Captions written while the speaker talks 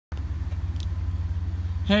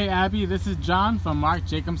Hey Abby, this is John from Mark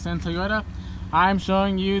Jacobson Toyota. I'm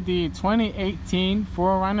showing you the 2018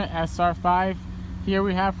 Runner SR5. Here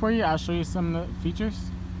we have for you. I'll show you some of the features.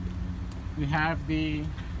 We have the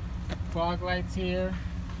fog lights here.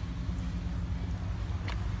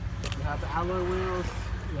 We have the alloy wheels.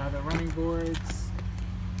 We have the running boards.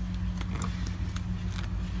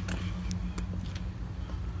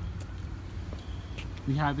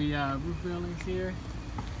 We have the roof railings here.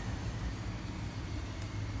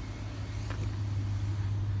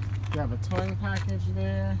 We have a towing package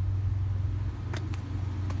there.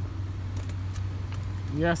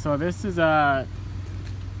 Yeah, so this is a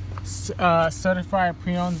certified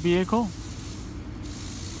pre-owned vehicle.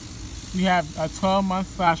 We have a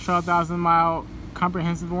 12-month/12,000 mile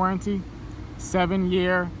comprehensive warranty,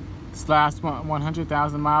 7-year/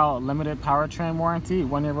 100,000 mile limited powertrain warranty,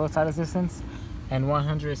 1-year roadside assistance, and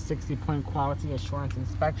 160-point quality assurance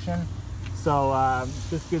inspection. So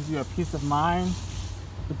this gives you a peace of mind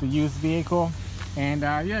with the used vehicle. And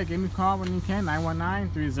yeah, give me a call when you can,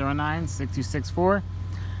 919-309-6264.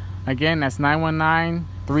 Again, that's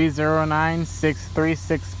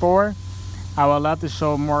 919-309-6364. I would love to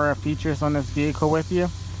show more features on this vehicle with you,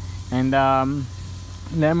 and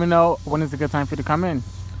let me know when is a good time for you to come in.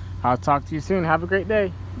 I'll talk to you soon. Have a great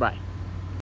day. Bye.